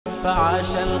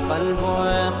فعاش القلب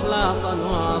إخلاصا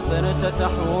وصرت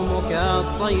تحوم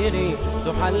كالطير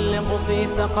تحلق في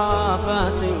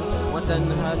ثقافات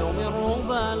وتنهل من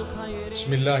ربى الخير.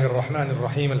 بسم الله الرحمن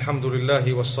الرحيم. الحمد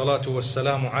لله والصلاة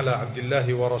والسلام على عبد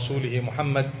الله ورسوله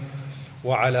محمد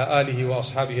وعلى آله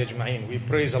وأصحابه أجمعين. We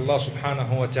praise Allah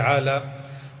subhanahu wa ta'ala.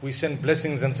 We send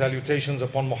blessings and salutations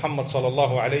upon Muhammad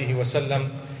sallallahu alayhi wa sallam,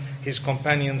 his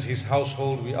companions, his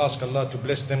household. We ask Allah to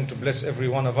bless them, to bless every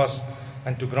one of us,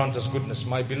 and to grant us goodness.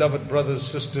 My beloved brothers,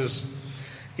 sisters,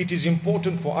 it is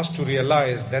important for us to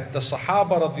realize that the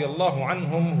Sahaba radiallahu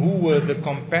anhum, who were the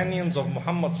companions of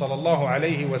Muhammad sallallahu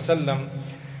alayhi wa sallam,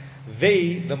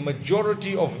 the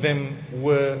majority of them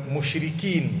were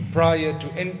mushrikeen prior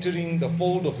to entering the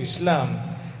fold of Islam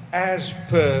as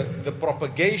per the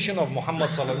propagation of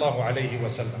Muhammad sallallahu alayhi wa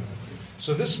sallam.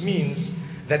 So this means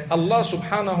that Allah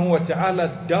subhanahu wa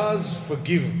ta'ala does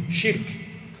forgive shirk.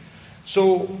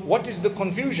 So what is the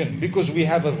confusion? Because we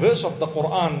have a verse of the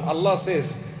Quran, Allah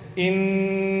says,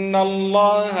 إِنَّ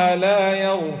اللَّهَ لَا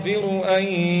يَغْفِرُ أَن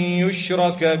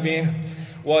يُشْرَكَ بِهِ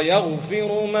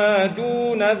وَيَغْفِرُ مَا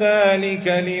دُونَ ذَلِكَ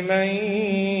لِمَن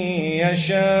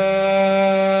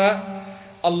يَشَاءُ.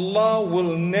 Allah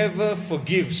will never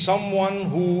forgive someone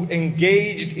who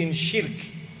engaged in shirk,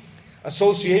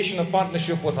 association or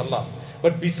partnership with Allah.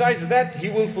 But besides that, He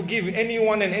will forgive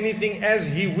anyone and anything as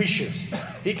He wishes.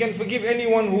 He can forgive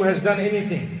anyone who has done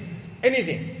anything.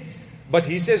 But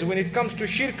He says, when it comes to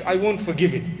shirk, I won't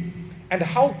forgive it. And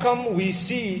how come we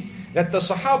see that the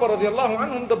Sahaba radiallahu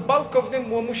anhum, the bulk of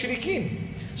them were mushrikeen?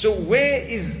 So where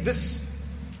is this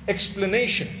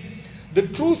explanation? The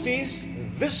truth is,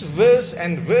 this verse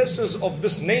and verses of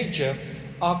this nature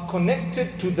are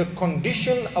connected to the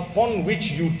condition upon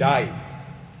which you die.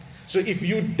 So if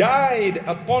you died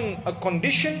upon a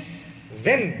condition,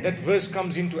 then that verse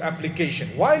comes into application.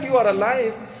 While you are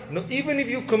alive, no, even if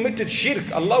you committed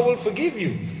shirk, Allah will forgive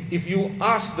you if you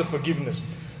ask the forgiveness.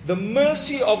 The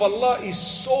mercy of Allah is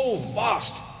so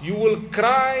vast, you will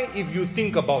cry if you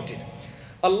think about it.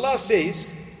 Allah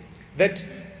says that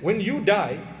when you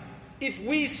die, if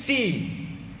we see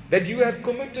that you have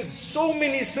committed so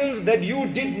many sins that you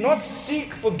did not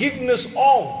seek forgiveness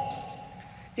of,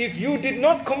 if you did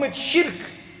not commit shirk,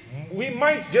 we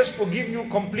might just forgive you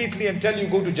completely and tell you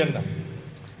go to Jannah,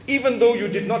 even though you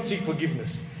did not seek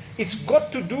forgiveness. It's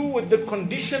got to do with the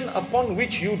condition upon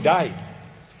which you died.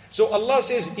 So Allah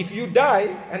says, if you die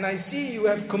and I see you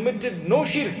have committed no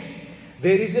shirk,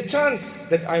 there is a chance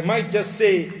that I might just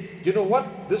say, you know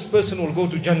what, this person will go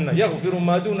to Jannah. يَغْفِرُ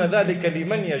مَا دُونَ ذَلِكَ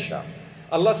لِمَنْ يَشَاءُ.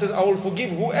 Allah says, I will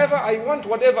forgive whoever I want,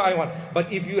 whatever I want.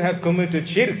 But if you have committed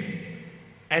shirk,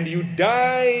 and you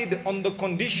died on the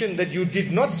condition that you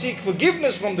did not seek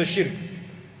forgiveness from the shirk,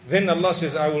 then Allah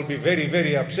says, I will be very,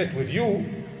 very upset with you,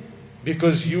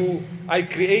 because I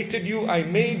created you, I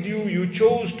made you, you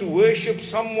chose to worship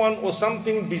someone or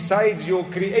something besides your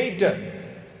creator.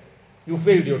 You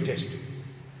failed your test.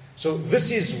 So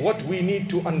this is what we need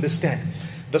to understand.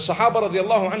 The Sahaba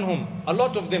radiallahu anhum, a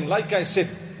lot of them, like I said,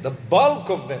 the bulk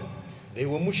of them, they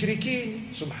were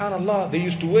mushrikeen, subhanallah. They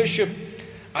used to worship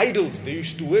idols, they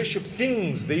used to worship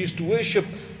things, they used to worship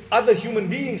other human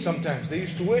beings sometimes, they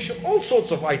used to worship all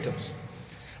sorts of items.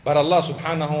 But Allah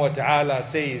subhanahu wa ta'ala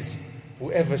says,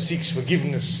 whoever seeks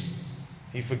forgiveness,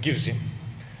 He forgives him.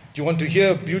 Do you want to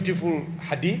hear a beautiful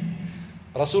hadith?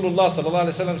 Rasulullah sallallahu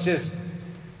alayhi wa sallam says,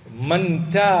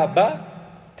 Man taba,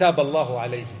 taballahu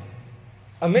alayhi.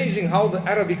 Amazing how the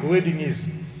Arabic wording is.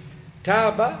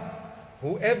 Taba,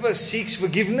 whoever seeks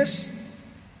forgiveness,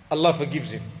 Allah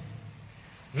forgives him.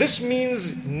 This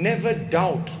means never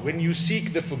doubt when you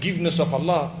seek the forgiveness of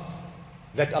Allah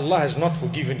that Allah has not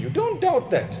forgiven you. Don't doubt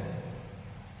that.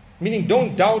 Meaning,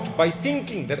 don't doubt by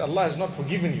thinking that Allah has not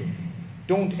forgiven you.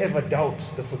 Don't ever doubt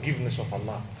the forgiveness of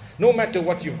Allah. No matter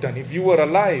what you've done, if you were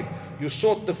alive, you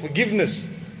sought the forgiveness,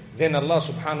 then Allah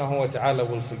subhanahu wa ta'ala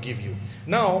will forgive you.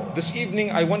 Now, this evening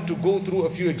I want to go through a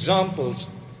few examples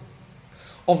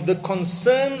of the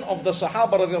concern of the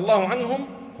Sahaba radiallahu anhum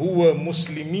who were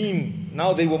Muslimin.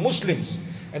 Now they were Muslims,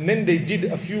 and then they did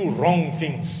a few wrong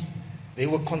things. They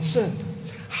were concerned.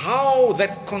 How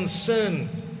that concern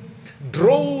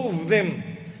drove them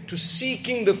to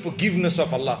seeking the forgiveness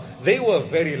of Allah. They were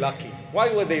very lucky.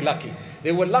 Why were they lucky?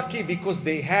 They were lucky because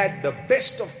they had the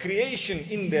best of creation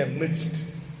in their midst.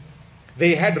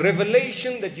 They had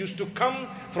revelation that used to come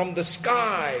from the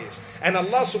skies, and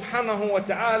Allah subhanahu wa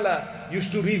ta'ala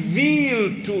used to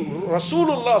reveal to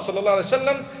Rasulullah sallallahu alaihi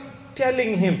wasallam,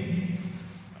 telling him,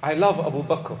 I love Abu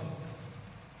Bakr,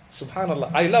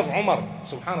 subhanallah, I love Umar,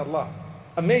 subhanallah,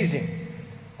 amazing.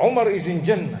 Umar is in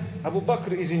Jannah, Abu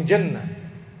Bakr is in Jannah,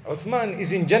 Uthman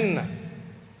is in Jannah.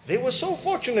 They were so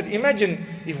fortunate. Imagine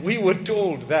if we were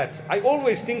told that. I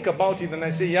always think about it and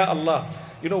I say, Ya Allah,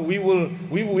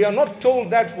 we are not told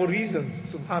that for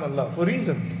reasons, subhanallah, for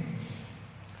reasons.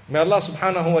 May Allah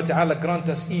subhanahu wa ta'ala grant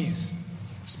us ease.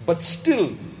 But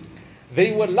still,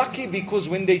 they were lucky because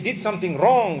when they did something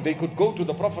wrong, they could go to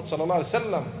the Prophet sallallahu alaihi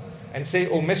wasallam and say,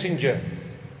 "O Messenger,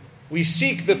 we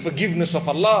seek the forgiveness of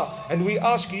Allah and we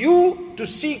ask you to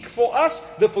seek for us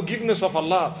the forgiveness of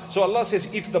Allah." So Allah says,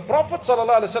 if the Prophet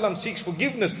ﷺ seeks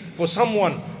forgiveness for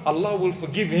someone, Allah will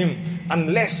forgive him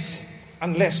unless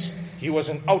he was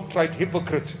an outright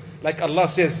hypocrite. Like Allah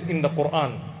says in the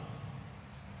Quran,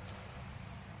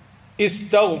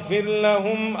 استغفر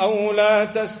لهم أو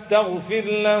لا تستغفر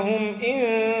لهم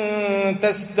إن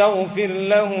تستغفر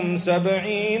لهم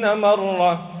 70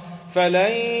 مرة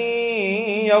فلن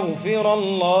يغفر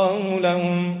الله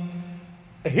لهم.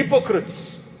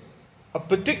 Hypocrites. A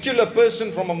particular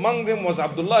person from among them was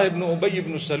Abdullah ibn Ubay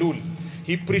ibn Salul.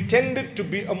 He pretended to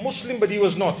be a Muslim, but he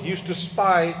was not. He used to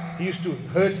spy, he used to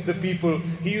hurt the people,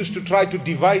 he used to try to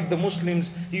divide the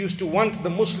Muslims, he used to want the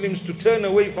Muslims to turn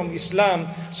away from Islam.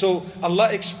 So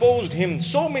Allah exposed him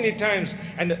so many times.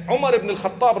 And Umar ibn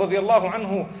al-Khattab radiallahu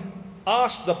anhu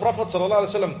asked the Prophet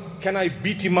ﷺ, can I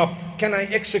beat him up? Can I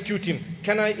execute him?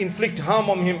 Can I inflict harm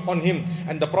on him?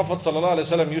 And the Prophet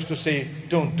ﷺ used to say,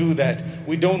 don't do that.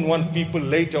 We don't want people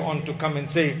later on to come and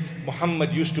say,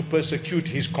 Muhammad used to persecute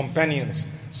his companions.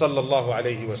 Sallallahu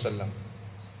alayhi wasallam.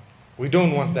 We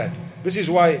don't want that. This is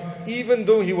why, even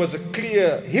though he was a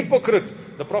clear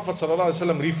hypocrite, the Prophet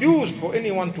ﷺ refused for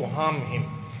anyone to harm him.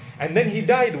 And then he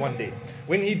died one day.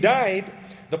 When he died,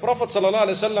 the Prophet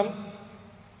ﷺ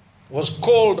was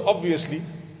called, obviously,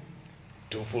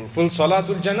 to fulfill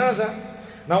Salatul Janazah.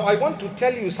 Now I want to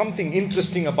tell you something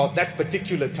interesting about that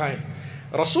particular time.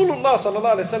 Rasulullah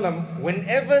sallallahu alaihi wasallam,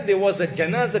 whenever there was a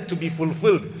janazah to be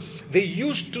fulfilled, they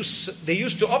used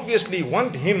to obviously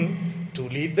want him to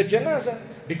lead the janazah,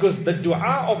 because the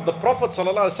dua of the Prophet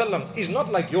sallallahu alaihi wasallam is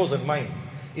not like yours and mine.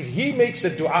 If he makes a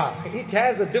dua, it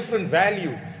has a different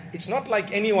value. It's not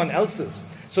like anyone else's.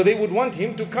 So they would want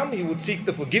him to come. He would seek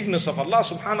the forgiveness of Allah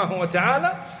subhanahu wa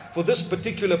ta'ala for this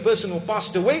particular person who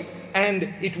passed away.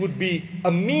 And it would be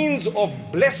a means of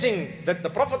blessing that the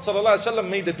Prophet ﷺ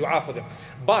made the dua for them.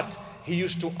 But he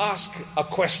used to ask a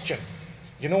question.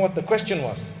 You know what the question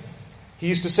was? He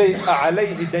used to say,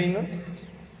 "A'alayhi daynun?"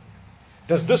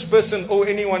 Does this person owe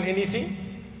anyone anything?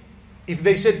 If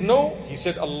they said no, he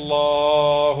said,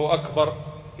 "Allahu Akbar."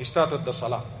 He started the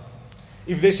salah.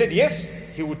 If they said yes,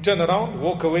 he would turn around,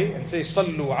 walk away and say,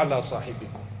 "Sallu ala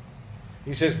sahibikum."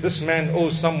 He says, this man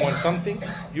owes someone something.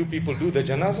 You people do the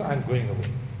janazah, I'm going away.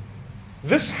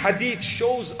 This hadith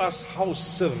shows us how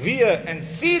severe and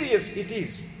serious it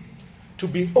is to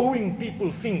be owing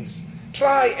people things.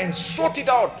 Try and sort it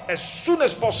out as soon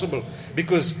as possible.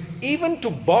 Because even to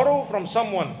borrow from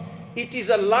someone, it is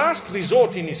a last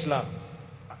resort in Islam.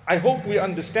 I hope we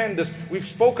understand this. We've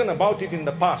spoken about it in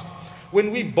the past.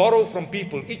 When we borrow from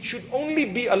people, it should only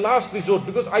be a last resort,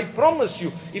 because I promise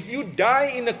you, if you die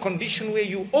in a condition where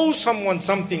you owe someone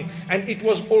something and it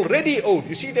was already owed.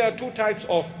 You see, there are two types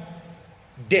of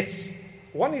debts.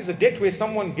 One is a debt where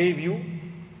someone gave you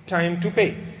time to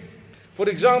pay. For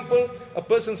example, a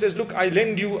person says, look, I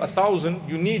lend you 1,000,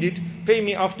 you need it, pay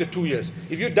me after 2 years.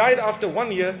 If you died after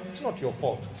 1 year, it's not your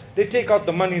fault. They take out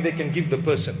the money, they can give the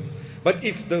person. But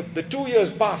if the 2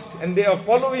 years passed and they are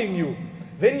following you,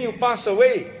 then you pass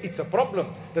away, it's a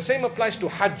problem. The same applies to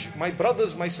Hajj. My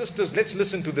brothers, my sisters, let's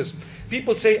listen to this.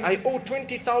 People say, I owe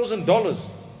 $20,000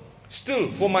 still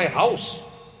for my house.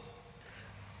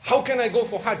 How can I go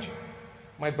for Hajj?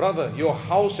 My brother, your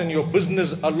house and your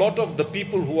business, a lot of the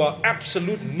people who are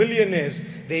absolute millionaires,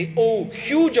 they owe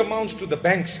huge amounts to the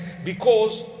banks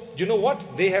because, you know what?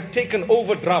 They have taken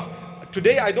overdraft.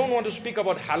 Today, I don't want to speak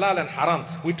about halal and haram.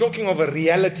 We're talking of a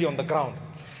reality on the ground.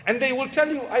 And they will tell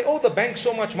you, I owe the bank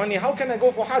so much money, how can I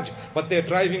go for Hajj? But they're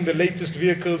driving the latest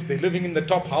vehicles, they're living in the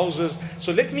top houses.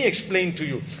 So let me explain to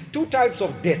you. Two types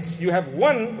of debts. You have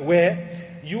one where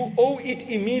you owe it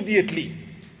immediately.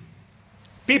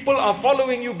 People are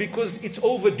following you because it's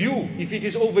overdue. If it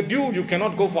is overdue, you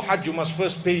cannot go for Hajj, you must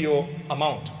first pay your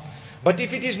amount. But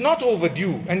if it is not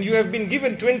overdue and you have been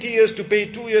given 20 years to pay,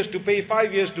 2 years to pay,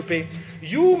 5 years to pay,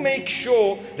 you make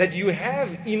sure that you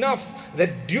have enough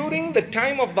that during the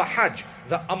time of the Hajj,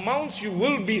 the amounts you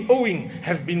will be owing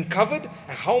have been covered.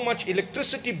 How much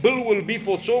electricity bill will be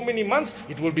for so many months,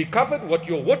 it will be covered. What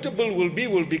your water bill will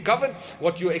be covered.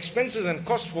 What your expenses and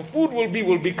costs for food will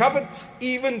be covered.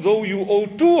 Even though you owe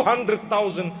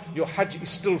 200,000, your Hajj is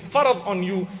still farad on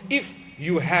you if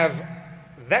you have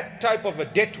that type of a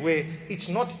debt where it's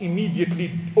not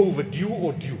immediately overdue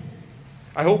or due.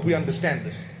 I hope we understand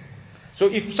this. So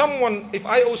if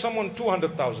I owe someone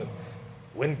 200,000,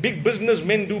 when big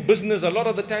businessmen do business, a lot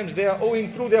of the times they are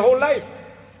owing through their whole life.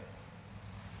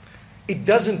 It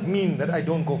doesn't mean that I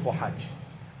don't go for Hajj.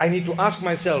 I need to ask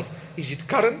myself, is it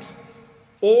current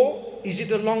or is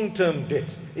it a long-term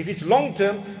debt? If it's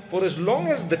long-term, for as long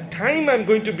as the time I'm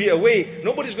going to be away,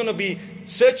 nobody's going to be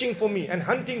searching for me and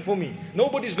hunting for me.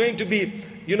 Nobody's going to be,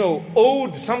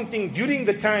 owed something during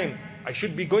the time I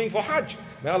should be going for Hajj.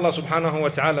 May Allah subhanahu wa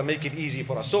ta'ala make it easy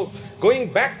for us. So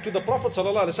going back to the Prophet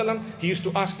sallallahu alaihi wasallam, he used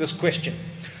to ask this question.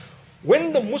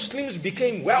 When the Muslims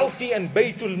became wealthy and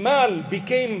Baytul Mal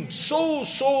became so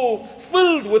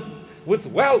filled with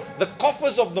wealth, the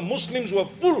coffers of the Muslims were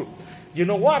full. You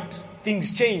know what?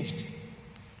 Things changed.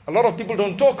 A lot of people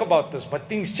don't talk about this, but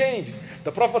things changed.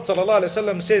 The Prophet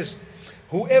ﷺ says,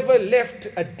 whoever left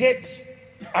a debt,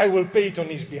 I will pay it on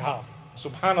his behalf.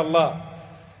 Subhanallah.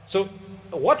 So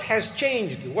what has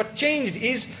changed? What changed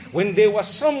is when there was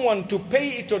someone to pay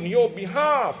it on your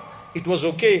behalf, it was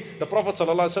okay. The Prophet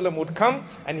ﷺ would come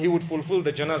and he would fulfill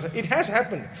the janazah. It has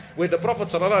happened where the Prophet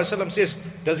ﷺ says,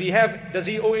 does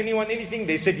he owe anyone anything?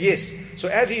 They said yes. So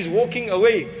as he's walking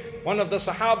away, one of the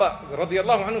Sahaba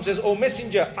radiallahu anhu says, "Oh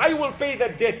Messenger, I will pay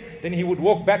that debt." Then he would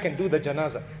walk back and do the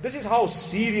janazah. This is how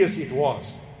serious it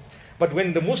was. But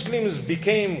when the Muslims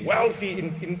became wealthy,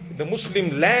 in the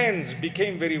Muslim lands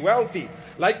became very wealthy,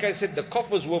 like I said, the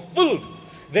coffers were filled,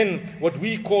 then what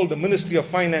we call the Ministry of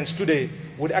Finance today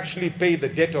would actually pay the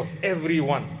debt of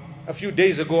everyone. A few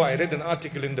days ago, I read an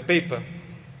article in the paper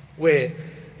where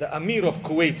the Amir of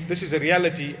Kuwait, this is a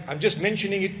reality, I'm just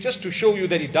mentioning it just to show you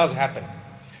that it does happen.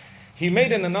 He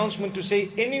made an announcement to say,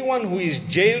 anyone who is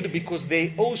jailed because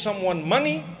they owe someone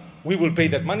money, we will pay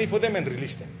that money for them and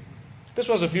release them. This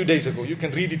was a few days ago. You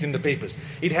can read it in the papers.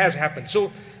 It has happened.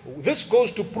 So this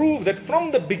goes to prove that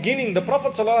from the beginning, the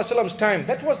Prophet ﷺ's time,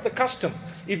 that was the custom.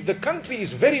 If the country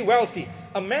is very wealthy,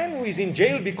 a man who is in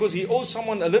jail because he owes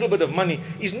someone a little bit of money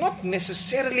is not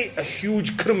necessarily a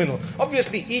huge criminal.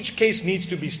 Obviously, each case needs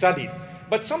to be studied.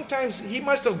 But sometimes he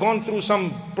must have gone through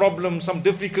some problem, some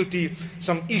difficulty,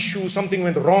 some issue, something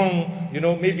went wrong,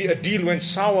 maybe a deal went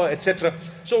sour, etc.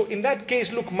 So in that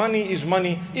case, look, money is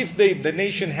money. If the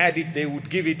nation had it, they would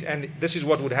give it, and this is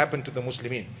what would happen to the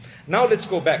Muslimin. Now let's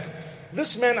go back.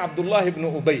 This man, Abdullah ibn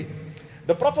Ubay,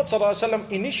 the Prophet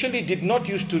ﷺ initially did not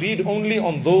used to read only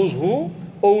on those who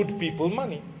owed people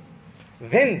money.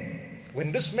 Then,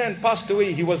 when this man passed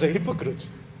away, he was a hypocrite.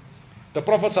 The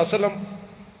Prophet ﷺ,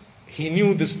 he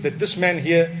knew that this man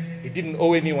here, he didn't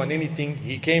owe anyone anything.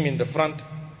 He came in the front,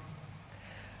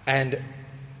 and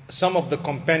some of the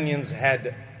companions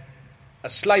had a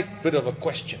slight bit of a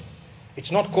question. It's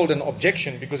not called an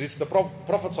objection because it's the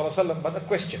Prophet ﷺ, but a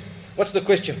question. What's the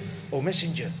question? Oh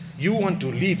Messenger, you want to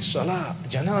lead salah,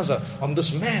 janazah on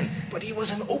this man, but he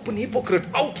was an open hypocrite,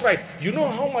 outright. You know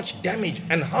how much damage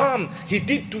and harm he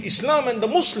did to Islam and the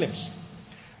Muslims.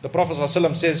 The Prophet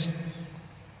ﷺ says,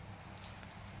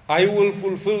 I will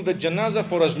fulfill the janazah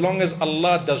for as long as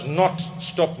Allah does not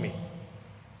stop me.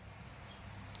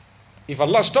 If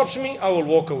Allah stops me, I will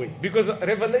walk away. Because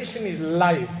revelation is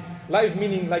live. Live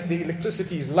meaning like the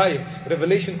electricity is live.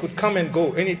 Revelation could come and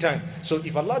go anytime. So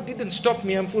if Allah didn't stop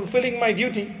me, I'm fulfilling my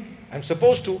duty. I'm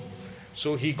supposed to.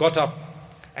 So he got up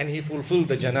and he fulfilled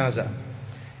the janazah.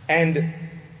 And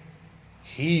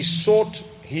he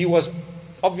was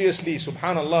obviously,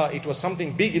 subhanallah, it was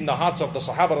something big in the hearts of the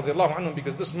Sahaba radiallahu anhum,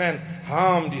 because this man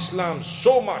harmed Islam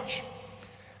so much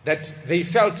that they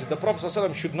felt the Prophet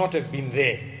ﷺ should not have been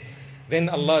there. Then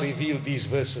Allah revealed these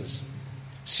verses.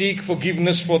 Seek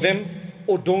forgiveness for them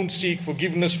or don't seek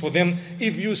forgiveness for them.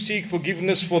 If you seek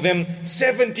forgiveness for them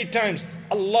 70 times,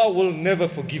 Allah will never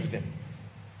forgive them.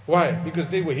 Why? Because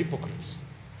they were hypocrites.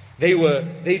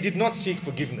 They did not seek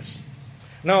forgiveness.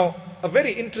 Now, a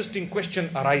very interesting question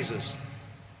arises.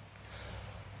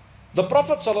 The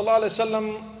Prophet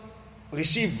ﷺ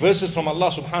received verses from Allah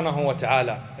subhanahu wa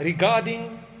ta'ala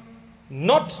regarding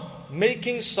not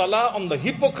making salah on the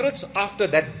hypocrites after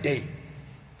that day.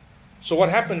 So what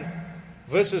happened?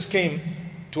 Verses came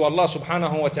to Allah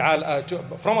subhanahu wa ta'ala,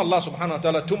 from Allah subhanahu wa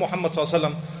ta'ala to Muhammad sallallahu alaihi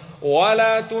wasallam.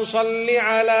 وَلَا تُصَلِّ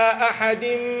عَلَىٰ أَحَدٍ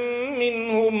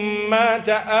مِّنْهُمْ مَاتَ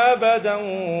أَبَدًا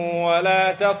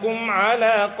وَلَا تَقُمْ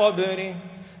عَلَىٰ قَبْرِهِ.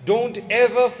 Don't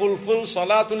ever fulfill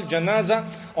Salatul Janazah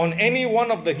on any one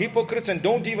of the hypocrites, and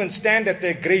don't even stand at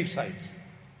their gravesides.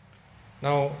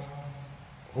 Now,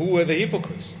 Who were the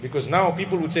hypocrites? Because now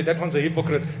people would say that one's a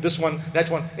hypocrite, this one, that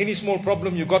one. Any small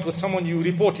problem you got with someone, you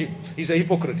report him. He's a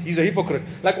hypocrite. He's a hypocrite.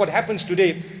 Like what happens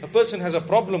today, a person has a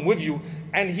problem with you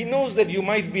and he knows that you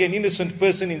might be an innocent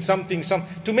person in something.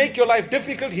 To make your life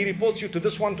difficult, he reports you to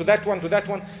this one, to that one, to that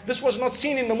one. This was not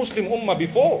seen in the Muslim Ummah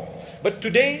before. But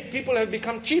today, people have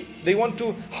become cheap. They want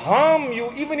to harm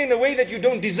you even in a way that you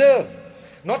don't deserve.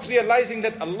 Not realizing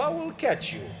that Allah will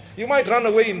catch you. You might run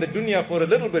away in the dunya for a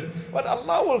little bit, but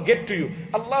Allah will get to you.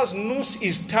 Allah's noose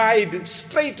is tied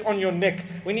straight on your neck.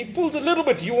 When He pulls a little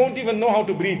bit, you won't even know how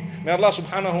to breathe. May Allah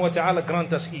subhanahu wa ta'ala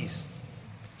grant us ease.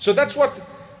 So that's what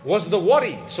was the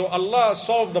worry. So Allah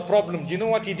solved the problem. You know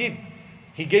what He did?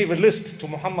 He gave a list to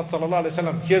Muhammad sallallahu alaihi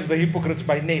wasallam. Here's the hypocrites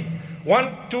by name.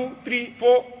 1, 2, 3,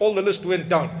 4, all the list went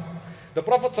down. The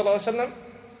Prophet sallallahu alaihi wasallam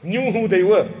knew who they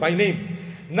were by name.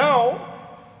 Now,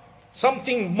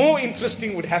 something more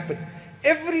interesting would happen.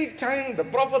 Every time the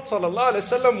Prophet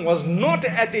ﷺ was not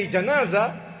at a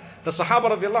janazah, the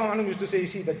Sahaba radiallahu anhum used to say, you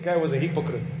see, that guy was a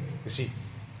hypocrite. You see.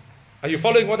 Are you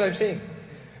following what I'm saying?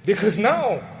 Because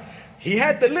now, he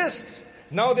had the lists.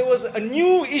 Now there was a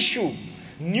new issue.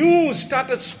 News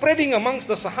started spreading amongst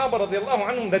the Sahaba radiallahu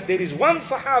anhum that there is one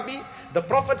Sahabi, the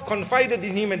Prophet confided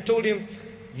in him and told him,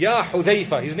 Ya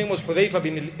Hudhayfa, his name was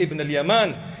Hudhayfa ibn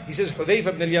al-Yaman. He says, Hudhayfa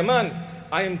ibn al-Yaman,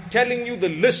 I am telling you the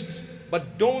list,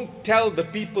 but don't tell the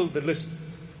people the list.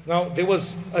 Now, there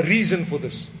was a reason for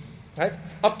this. Right?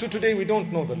 Up to today, we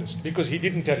don't know the list because he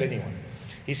didn't tell anyone.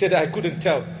 He said, I couldn't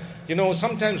tell. You know,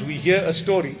 sometimes we hear a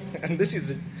story, and this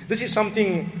is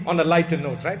something on a lighter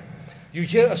note, right? You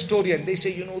hear a story and they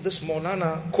say, you know, this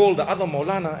Maulana called the other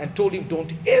Maulana and told him, don't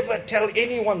ever tell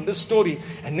anyone this story.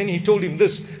 And then he told him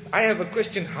this. I have a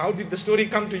question. How did the story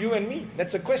come to you and me?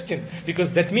 That's a question.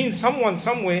 Because that means someone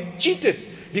somewhere cheated.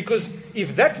 Because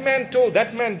if that man told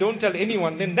that man, don't tell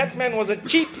anyone, then that man was a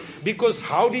cheat. Because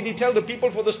how did he tell the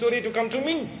people for the story to come to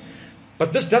me?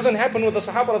 But this doesn't happen with the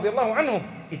Sahaba radiallahu anhu.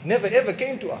 It never ever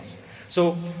came to us.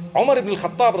 So Umar ibn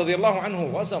al-Khattab radiallahu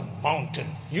anhu was a mountain.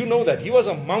 You know that. He was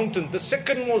a mountain. The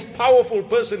second most powerful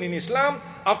person in Islam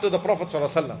after the Prophet sallallahu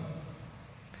alaihi wasallam.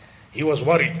 He was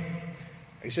worried.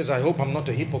 He says, I hope I'm not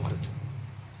a hypocrite.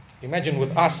 Imagine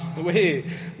with us, the way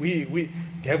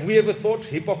have we ever thought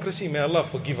hypocrisy? May Allah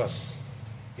forgive us.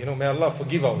 You know, may Allah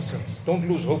forgive our sins. Don't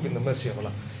lose hope in the mercy of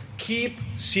Allah. Keep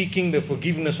seeking the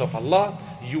forgiveness of Allah.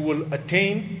 You will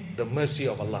attain the mercy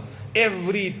of Allah.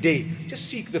 Every day, just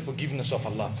seek the forgiveness of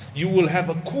Allah. You will have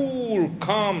a cool,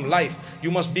 calm life.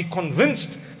 You must be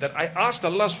convinced that I asked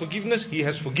Allah's forgiveness, He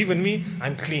has forgiven me,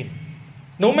 I'm clean.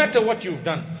 No matter what you've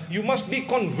done, you must be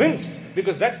convinced,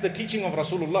 because that's the teaching of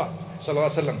Rasulullah sallallahu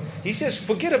alaihi wasallam. He says,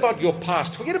 forget about your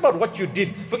past, forget about what you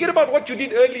did, forget about what you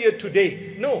did earlier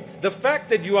today. No, the fact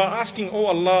that you are asking, oh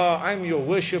Allah, I'm your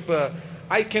worshipper,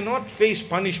 I cannot face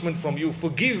punishment from you.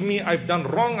 Forgive me, I've done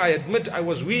wrong, I admit I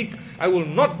was weak, I will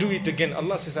not do it again.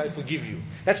 Allah says, I forgive you.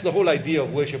 That's the whole idea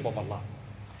of worship of Allah.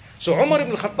 So Umar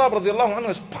ibn Khattab radiallahu anhu,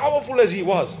 as powerful as he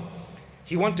was,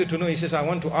 he wanted to know, he says, I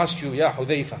want to ask you, Ya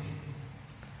Hudhayfa,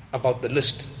 about the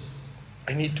list.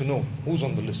 I need to know who's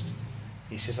on the list.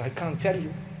 He says, I can't tell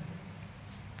you.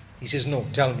 He says, no,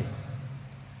 tell me.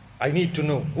 I need to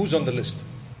know who's on the list.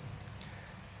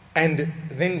 And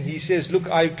then he says, look,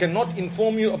 I cannot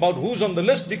inform you about who's on the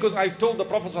list because I've told the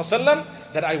Prophet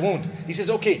ﷺ that I won't. He says,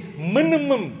 okay,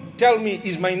 minimum, tell me,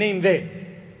 is my name there?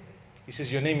 He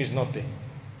says, your name is not there.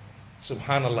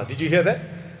 Subhanallah. Did you hear that?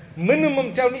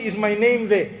 Minimum, tell me, is my name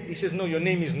there? He says, no, your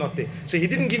name is not there. So he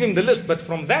didn't give him the list, but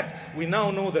from that, we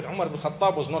now know that Umar ibn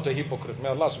Khattab was not a hypocrite. May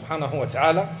Allah subhanahu wa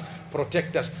ta'ala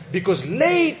protect us. Because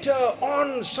later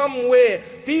on, somewhere,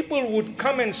 people would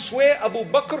come and swear Abu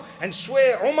Bakr and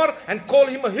swear Umar and call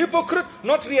him a hypocrite,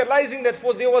 not realizing that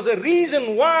there was a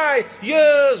reason why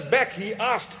years back he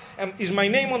asked, is my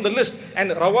name on the list?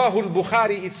 And Rawahul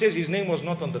Bukhari, it says his name was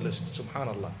not on the list.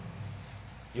 Subhanallah.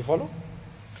 You follow?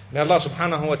 May Allah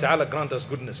subhanahu wa ta'ala grant us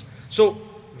goodness. So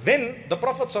then the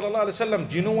Prophet sallallahu alaihi wasallam,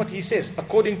 do you know what he says?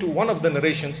 According to one of the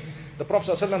narrations, the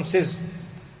Prophet sallallahu alaihi wasallam says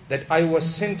that I was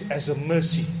sent as a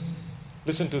mercy.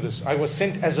 Listen to this. I was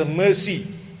sent as a mercy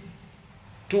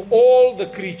to all the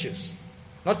creatures,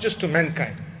 not just to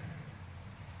mankind.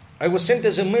 I was sent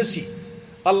as a mercy.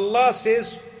 Allah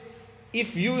says,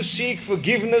 if you seek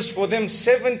forgiveness for them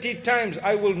 70 times,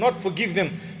 I will not forgive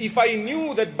them. If I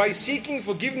knew that by seeking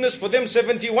forgiveness for them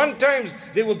 71 times,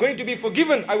 they were going to be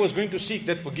forgiven, I was going to seek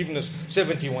that forgiveness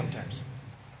 71 times.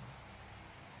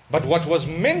 But what was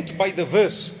meant by the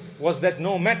verse was that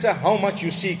no matter how much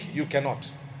you seek, you cannot.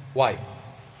 Why?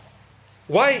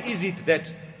 Why is it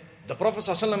that the Prophet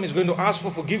ﷺ is going to ask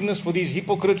for forgiveness for these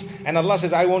hypocrites and Allah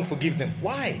says, I won't forgive them?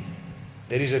 Why?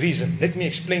 There is a reason. Let me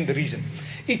explain the reason.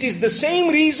 It is the same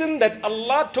reason that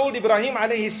Allah told Ibrahim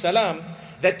alayhi salam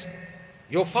that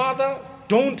your father,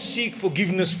 don't seek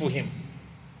forgiveness for him.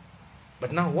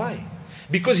 But now why?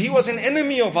 Because he was an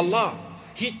enemy of Allah.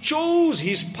 He chose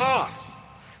his path.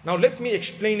 Now let me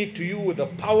explain it to you with a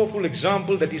powerful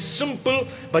example that is simple,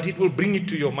 but it will bring it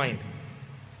to your mind.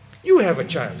 You have a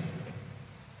child.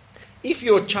 If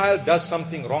your child does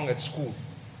something wrong at school,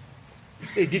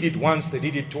 they did it once, they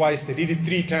did it twice, they did it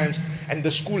 3 times, and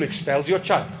the school expels your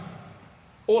child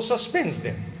or suspends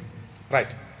them.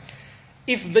 Right.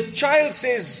 If the child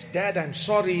says, Dad, I'm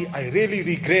sorry, I really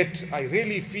regret, I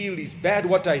really feel it's bad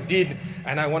what I did,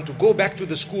 and I want to go back to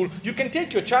the school, you can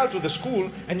take your child to the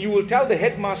school and you will tell the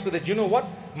headmaster that, you know what,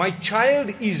 my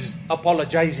child is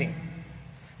apologizing.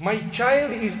 My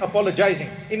child is apologizing.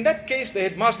 In that case, the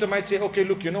headmaster might say, okay,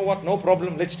 look, you know what, no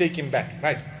problem, let's take him back.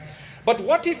 Right. But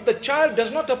what if the child does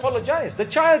not apologize? The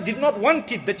child did not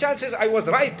want it. The child says, I was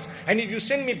right, and if you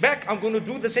send me back, I'm going to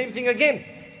do the same thing again.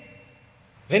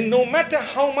 Then no matter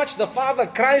how much the father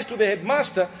cries to the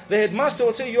headmaster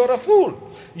will say, you're a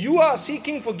fool. You are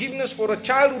seeking forgiveness for a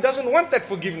child who doesn't want that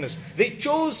forgiveness. They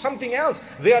chose something else.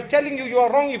 They are telling you, you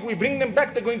are wrong. If we bring them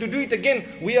back, they're going to do it again.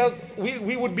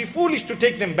 We would be foolish to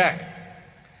take them back.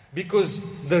 Because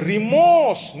the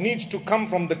remorse needs to come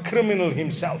from the criminal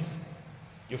himself.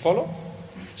 You follow?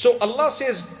 So Allah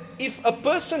says, if a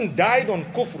person died on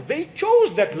kufr, they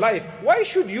chose that life. Why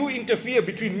should you interfere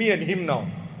between me and him now?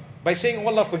 By saying, oh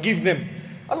Allah, forgive them.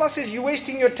 Allah says, you're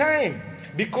wasting your time.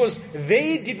 Because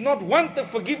they did not want the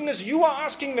forgiveness you are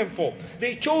asking them for.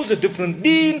 They chose a different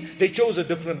deen, they chose a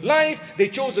different life, they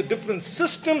chose a different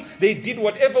system, they did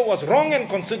whatever was wrong and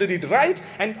considered it right,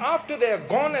 and after they are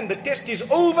gone and the test is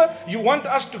over, you want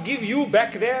us to give you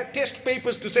back their test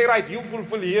papers to say, right, you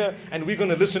fulfill here and we're going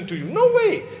to listen to you. No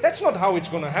way, that's not how it's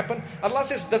going to happen. Allah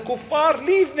says, the kuffar,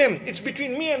 leave them, it's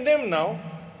between me and them now.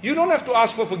 You don't have to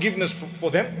ask for forgiveness for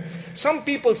them. Some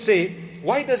people say,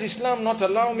 why does Islam not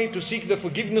allow me to seek the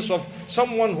forgiveness of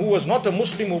someone who was not a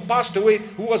Muslim, who passed away,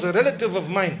 who was a relative of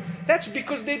mine? That's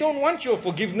because they don't want your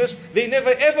forgiveness. They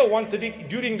never ever wanted it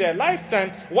during their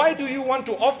lifetime. Why do you want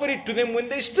to offer it to them when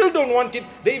they still don't want it?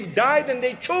 They've died and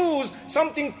they chose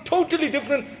something totally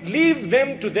different. Leave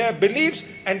them to their beliefs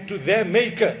and to their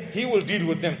maker. He will deal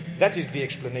with them. That is the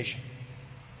explanation.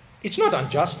 It's not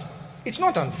unjust. It's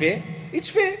not unfair. It's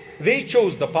fair. They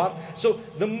chose the path. So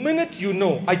the minute you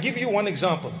know, I give you one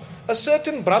example. A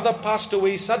certain brother passed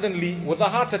away suddenly with a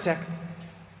heart attack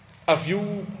a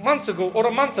few months ago or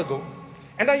a month ago.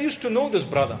 And I used to know this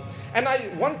brother. And I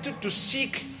wanted to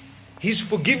seek his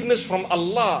forgiveness from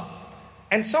Allah.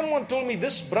 And someone told me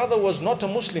this brother was not a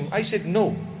Muslim. I said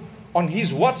no. On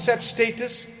his WhatsApp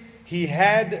status, he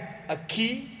had a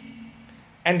key.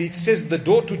 And it says the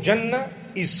door to Jannah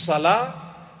is Salah.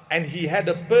 And he had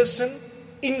a person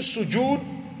in sujood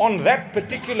on that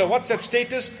particular WhatsApp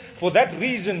status. For that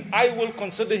reason, I will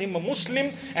consider him a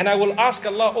Muslim and I will ask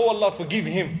Allah, oh Allah, forgive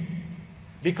him.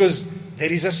 Because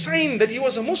there is a sign that he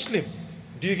was a Muslim.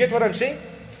 Do you get what I'm saying?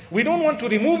 We don't want to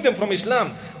remove them from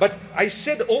Islam. But I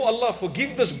said, oh Allah,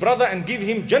 forgive this brother and give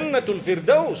him Jannatul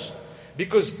Firdaus.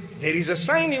 Because there is a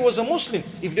sign he was a Muslim.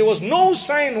 If there was no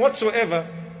sign whatsoever,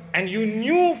 and you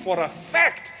knew for a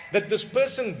fact that this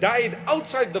person died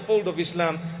outside the fold of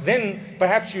Islam, then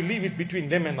perhaps you leave it between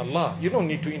them and Allah. You don't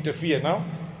need to interfere now.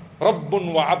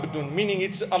 Rabbun wa abdun, meaning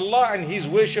it's Allah and His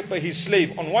worshipper, His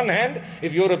slave. On one hand,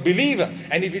 if you're a believer,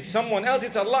 and if it's someone else,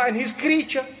 it's Allah and His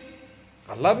creature.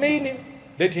 Allah made him.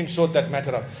 Let him sort that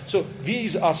matter out. So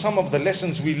these are some of the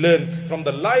lessons we learn from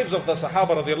the lives of the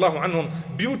Sahaba radiallahu anhum.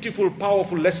 Beautiful,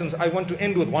 powerful lessons. I want to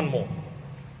end with one more.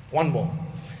 One more.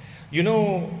 You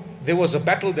know, there was a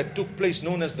battle that took place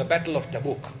known as the Battle of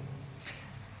Tabuk.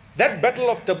 That Battle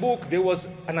of Tabuk, there was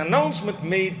an announcement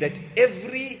made that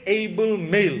every able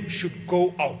male should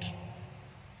go out.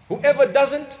 Whoever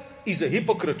doesn't is a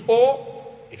hypocrite.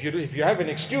 Or if you have an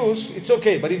excuse, it's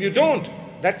okay. But if you don't,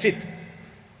 that's it.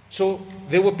 So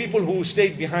there were people who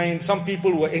stayed behind. Some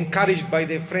people were encouraged by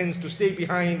their friends to stay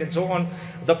behind and so on.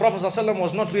 The Prophet ﷺ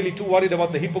was not really too worried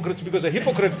about the hypocrites, because a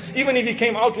hypocrite, even if he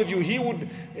came out with you,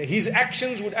 his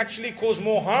actions would actually cause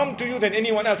more harm to you than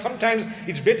anyone else. Sometimes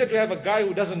it's better to have a guy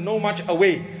who doesn't know much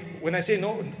away. When I say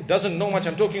no, doesn't know much,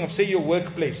 I'm talking of, say, your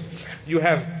workplace. You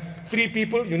have 3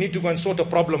 people, you need to go and sort a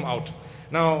problem out.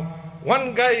 Now,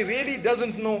 one guy really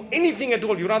doesn't know anything at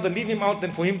all. You rather leave him out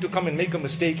than for him to come and make a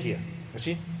mistake here. You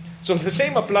see? So the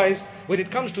same applies when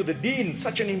it comes to the deen.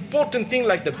 Such an important thing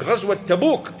like the Ghazwat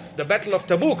Tabuk, the Battle of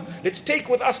Tabuk. Let's take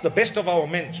with us the best of our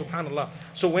men, subhanallah.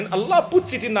 So when Allah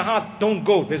puts it in the heart, don't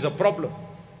go, there's a problem.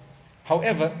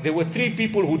 However, there were 3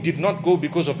 people who did not go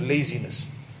because of laziness.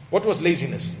 What was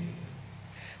laziness?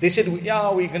 They said, yeah,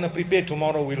 we're going to prepare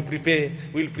tomorrow, we'll prepare,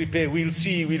 we'll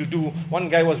see, we'll do. One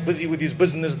guy was busy with his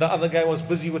business, the other guy was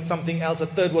busy with something else, a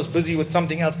third was busy with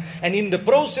something else. And in the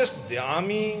process, the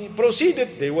army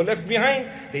proceeded. They were left behind,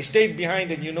 they stayed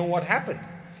behind, and you know what happened?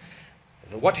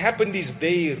 What happened is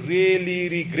they really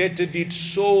regretted it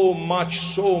so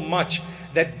much,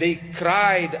 that they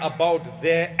cried about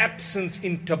their absence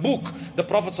in Tabuk. The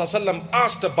Prophet ﷺ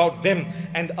asked about them,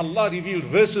 and Allah revealed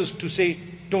verses to say,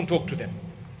 don't talk to them.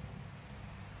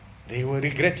 They were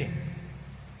regretting.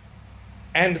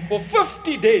 And for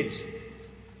 50 days,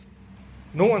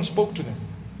 no one spoke to them.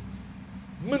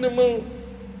 Minimal,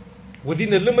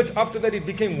 within a limit. After that it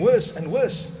became worse and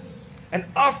worse. And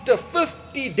after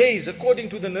 50 days, according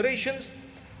to the narrations,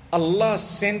 Allah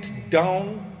sent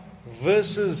down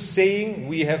verses saying,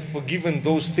 we have forgiven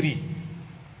those 3.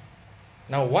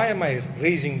 Now why am I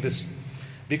raising this?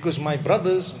 Because my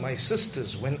brothers, my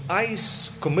sisters, when I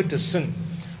commit a sin,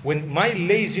 when my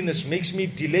laziness makes me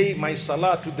delay my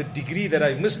salah to the degree that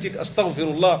I missed it,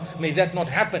 astaghfirullah, may that not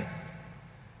happen.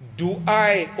 Do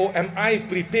I, or am I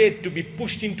prepared to be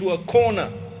pushed into a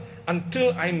corner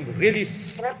until I'm really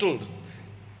throttled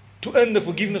to earn the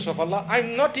forgiveness of Allah?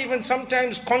 I'm not even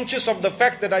sometimes conscious of the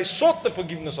fact that I sought the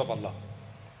forgiveness of Allah.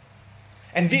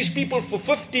 And these people for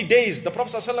 50 days, the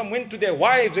Prophet ﷺ went to their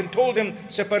wives and told them,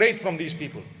 separate from these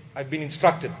people. I've been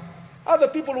instructed. Other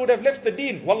people would have left the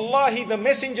deen. Wallahi, the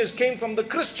messengers came from the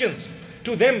Christians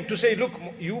to them to say, look,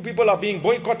 you people are being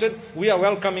boycotted, we are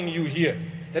welcoming you here.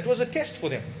 That was a test for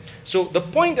them. So the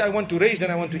point I want to raise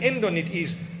and I want to end on it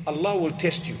is, Allah will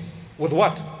test you. With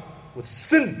what? With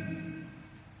sin.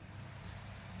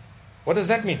 What does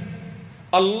that mean?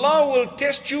 Allah will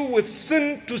test you with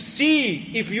sin to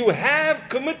see if you have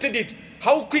committed it.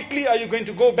 How quickly are you going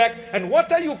to go back? And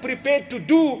what are you prepared to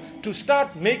do to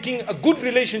start making a good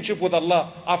relationship with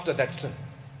Allah after that sin?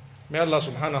 May Allah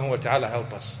subhanahu wa ta'ala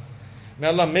help us. May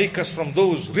Allah make us from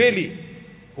those really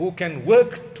who can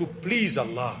work to please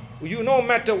Allah. You no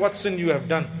matter what sin you have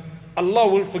done, Allah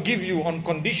will forgive you on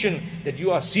condition that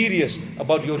you are serious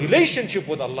about your relationship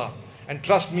with Allah. And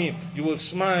trust me, you will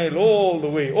smile all the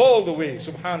way,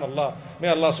 subhanallah. May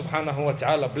Allah subhanahu wa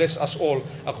ta'ala bless us all.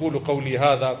 أقول قولي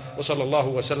هذا وصلى الله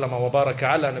وسلم وبارك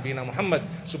على نبينا محمد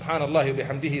سبحان الله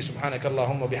وبحمده سبحانك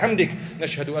اللهم وبحمدك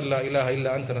نشهد أن لا إله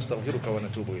إلا أنت نستغفرك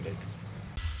ونتوب إليك.